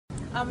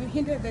You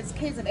hinted that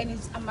KZN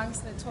is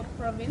amongst the top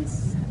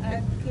province.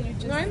 Can you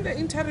just... No, in the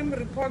interim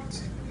report,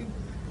 it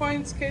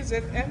points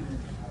KZN,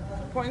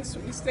 points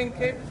to Eastern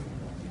Cape,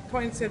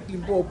 points at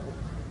Limpopo,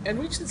 and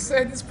which is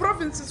these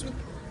provinces with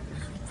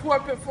poor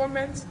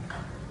performance,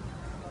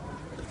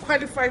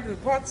 qualified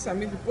reports. I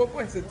mean, Limpopo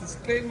has a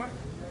disclaimer.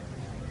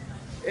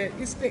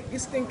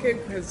 Eastern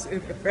Cape has a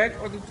bad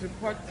audit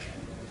report.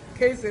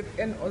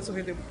 KZN also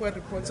had a poor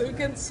report. So you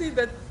can see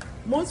that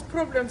most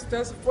problems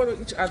just follow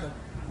each other.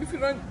 If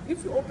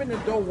you open a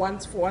door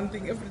once for one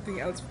thing,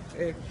 everything else,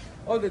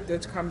 all the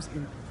dirt comes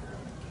in.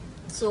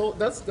 So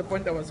that's the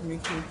point I was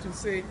making, to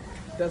say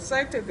they're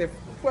cited the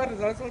poor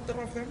results, all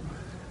three of them.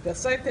 They're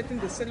cited in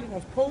the selling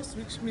of posts,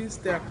 which means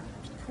there are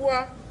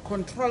poor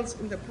controls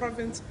in the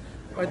province.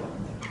 But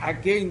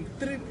again,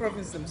 three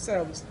provinces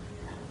themselves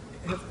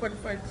have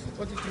qualified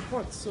audit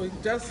reports. So it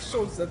just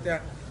shows that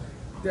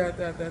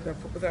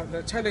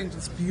the challenge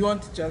is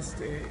beyond just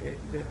the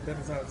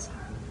results.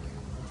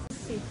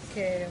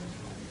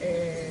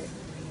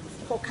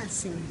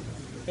 Focusing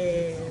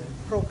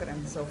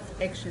programs of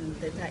action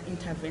that are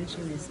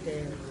interventionist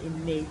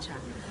in nature.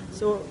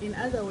 So in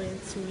other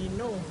words, we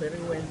know very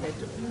well that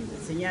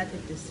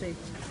Zinyati district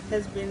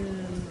has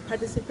been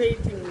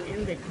participating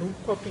in the group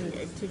coping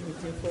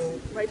activity for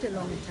quite a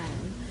long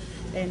time,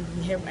 and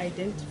we have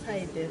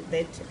identified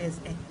that as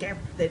a gap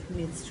that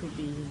needs to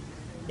be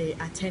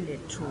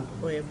attended to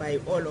by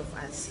all of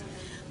us.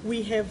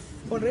 We have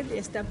already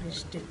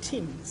established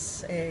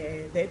teams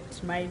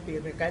that might be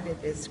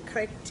regarded as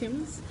crack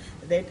teams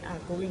that are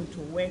going to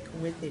work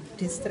with the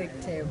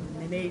district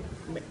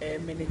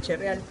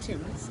managerial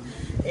teams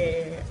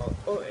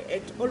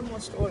at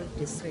almost all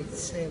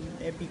districts,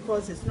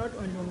 because it's not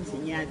only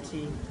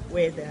Umzinyati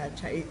where there are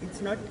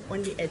it's not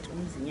only at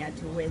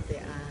Umzinyati where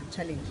there are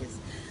challenges,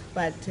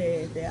 but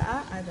there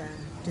are other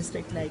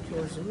districts like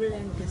your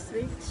Zululand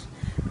district,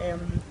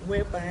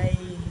 whereby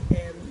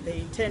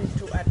they tend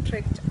to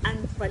attract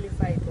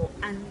unqualified or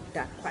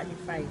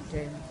underqualified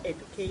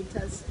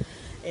educators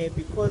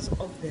because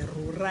of the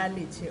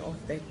rurality of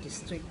that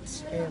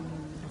district.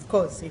 Of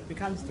course, it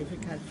becomes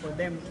difficult for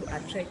them to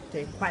attract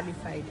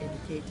qualified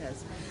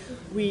educators.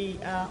 We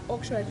are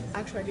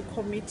actually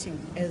committing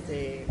as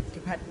a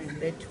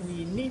department that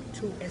we need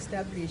to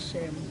establish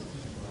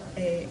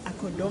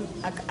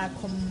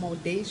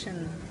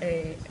accommodation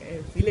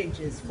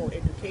villages for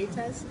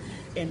educators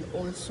and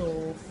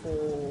also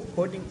for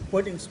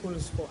boarding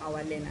schools for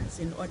our learners,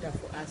 in order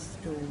for us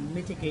to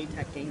mitigate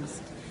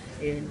against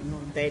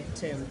that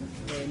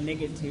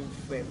negative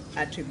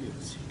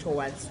attributes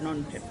towards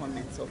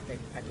non-performance of that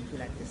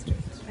particular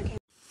district. Okay.